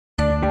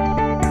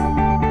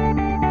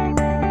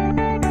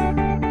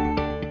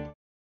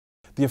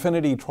The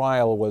APHINITY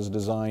trial was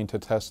designed to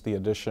test the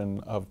addition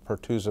of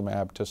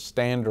pertuzumab to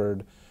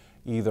standard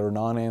either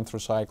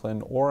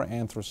non-anthracycline or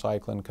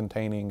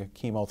anthracycline-containing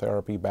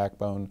chemotherapy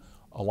backbone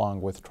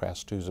along with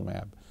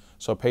trastuzumab.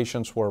 So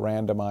patients were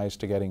randomized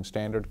to getting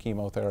standard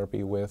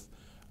chemotherapy with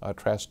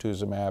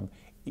trastuzumab,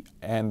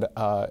 and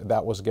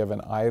that was given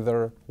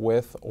either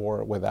with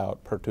or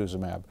without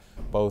pertuzumab,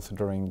 both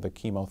during the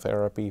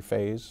chemotherapy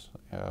phase,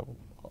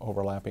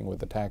 overlapping with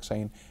the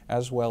taxane,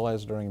 as well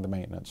as during the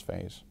maintenance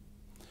phase.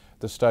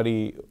 The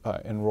study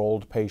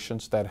enrolled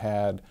patients that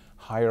had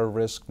higher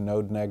risk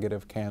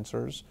node-negative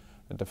cancers,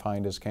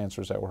 defined as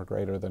cancers that were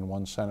greater than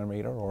 1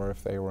 centimeter, or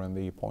if they were in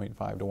the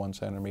 0.5 to 1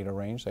 centimeter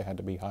range, they had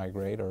to be high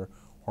grade or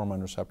hormone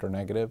receptor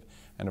negative.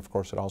 And of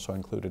course, it also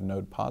included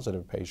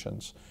node-positive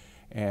patients.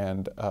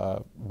 And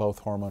both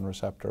hormone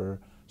receptor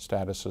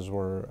statuses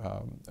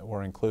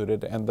were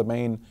included. And the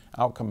main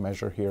outcome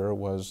measure here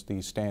was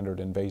the standard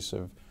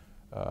invasive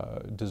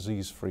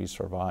disease-free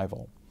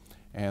survival.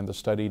 And the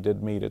study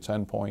did meet its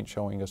endpoint,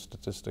 showing a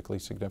statistically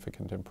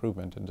significant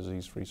improvement in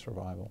disease-free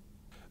survival.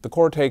 The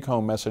core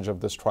take-home message of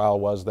this trial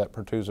was that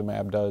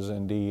pertuzumab does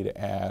indeed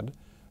add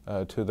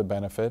to the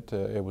benefit.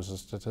 It was a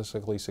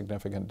statistically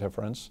significant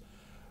difference.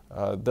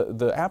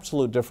 The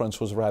absolute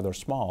difference was rather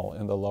small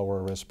in the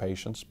lower risk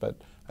patients,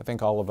 but I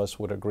think all of us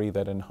would agree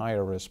that in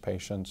higher risk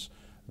patients,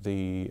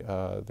 the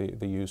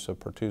use of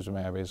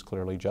pertuzumab is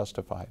clearly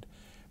justified.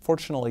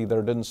 Fortunately,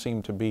 there didn't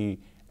seem to be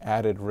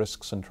added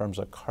risks in terms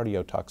of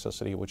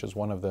cardiotoxicity, which is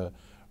one of the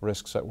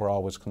risks that we're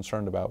always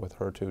concerned about with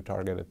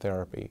HER2-targeted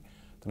therapy.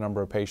 The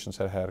number of patients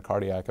that had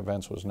cardiac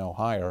events was no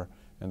higher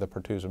in the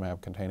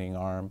pertuzumab-containing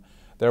arm.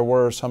 There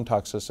were some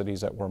toxicities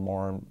that were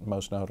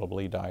most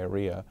notably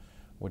diarrhea,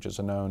 which is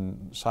a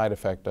known side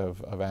effect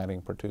of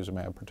adding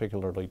pertuzumab,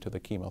 particularly to the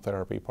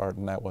chemotherapy part,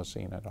 and that was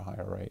seen at a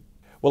higher rate.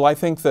 Well, I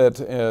think that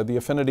the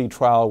APHINITY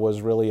trial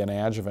was really an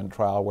adjuvant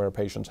trial where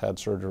patients had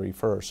surgery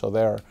first. So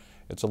there,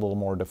 it's a little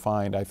more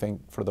defined. I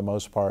think for the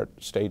most part,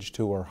 stage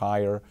 2 or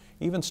higher,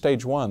 even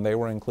stage 1, they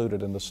were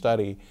included in the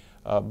study,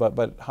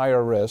 but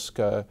higher risk,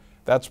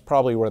 that's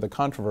probably where the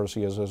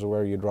controversy is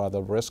where you draw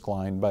the risk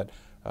line, but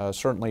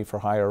certainly for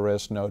higher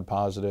risk, node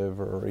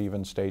positive, or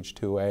even stage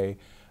 2A,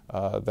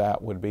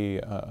 that would be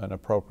an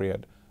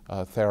appropriate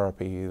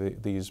therapy.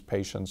 These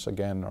patients,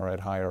 again, are at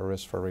higher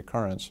risk for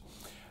recurrence.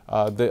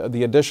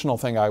 The additional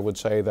thing I would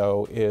say,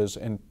 though, is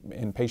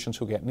in patients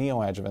who get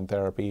neoadjuvant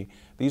therapy,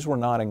 these were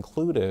not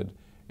included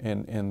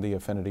in the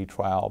APHINITY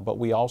trial, but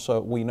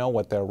we know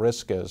what their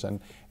risk is,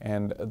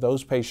 and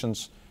those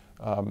patients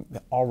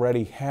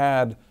already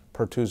had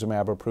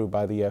pertuzumab approved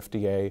by the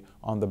FDA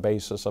on the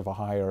basis of a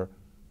higher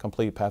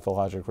complete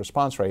pathologic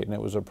response rate, and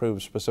it was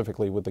approved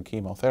specifically with the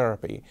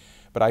chemotherapy.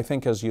 But I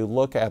think as you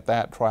look at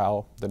that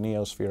trial, the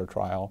NeoSphere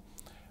trial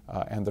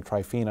and the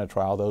Trifina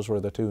trial, those were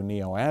the two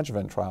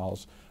neoadjuvant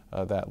trials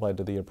that led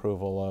to the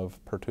approval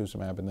of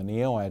pertuzumab in the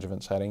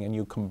neoadjuvant setting, and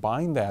you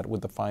combine that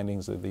with the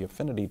findings of the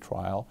APHINITY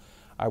trial,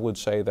 I would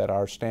say that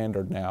our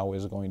standard now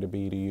is going to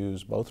be to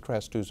use both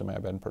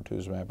trastuzumab and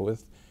pertuzumab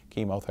with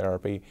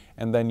chemotherapy,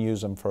 and then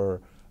use them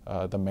for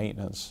the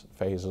maintenance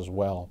phase as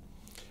well.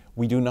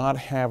 We do not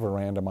have a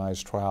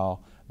randomized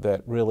trial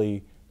that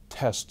really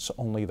tests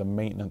only the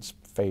maintenance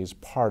phase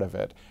part of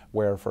it,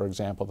 where, for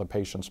example, the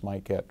patients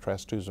might get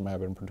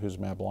trastuzumab and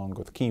pertuzumab along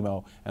with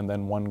chemo, and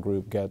then one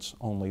group gets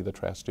only the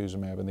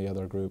trastuzumab and the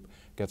other group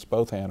gets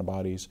both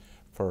antibodies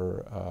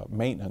for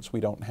maintenance. We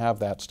don't have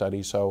that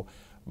study, so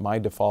my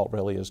default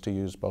really is to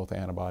use both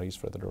antibodies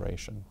for the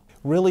duration.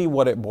 Really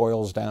what it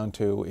boils down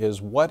to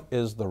is what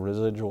is the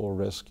residual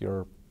risk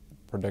you're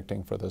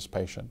predicting for this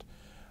patient?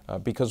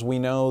 Because we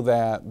know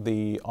that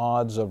the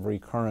odds of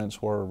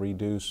recurrence were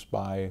reduced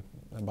by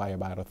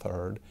about a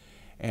third.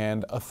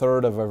 And a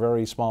third of a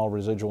very small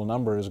residual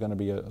number is going to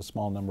be a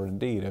small number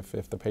indeed.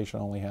 If the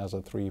patient only has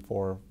a 3,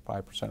 4,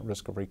 5%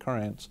 risk of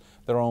recurrence,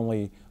 they're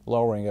only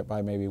lowering it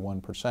by maybe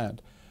 1%.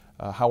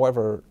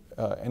 However,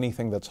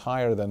 anything that's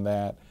higher than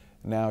that,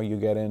 now you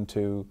get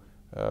into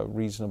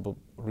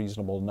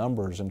reasonable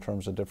numbers in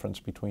terms of difference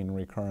between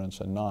recurrence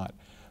and not.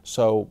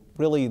 So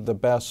really the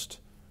best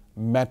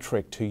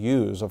metric to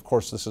use, of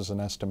course this is an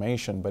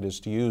estimation, but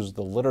is to use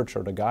the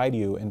literature to guide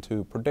you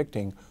into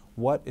predicting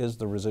what is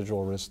the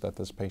residual risk that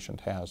this patient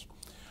has.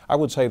 I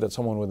would say that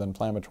someone with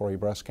inflammatory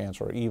breast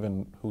cancer,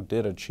 even who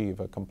did achieve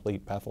a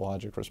complete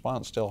pathologic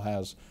response, still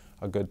has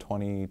a good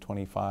 20,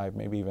 25,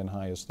 maybe even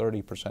high as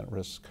 30%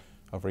 risk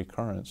of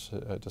recurrence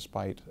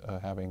despite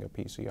having a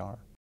PCR.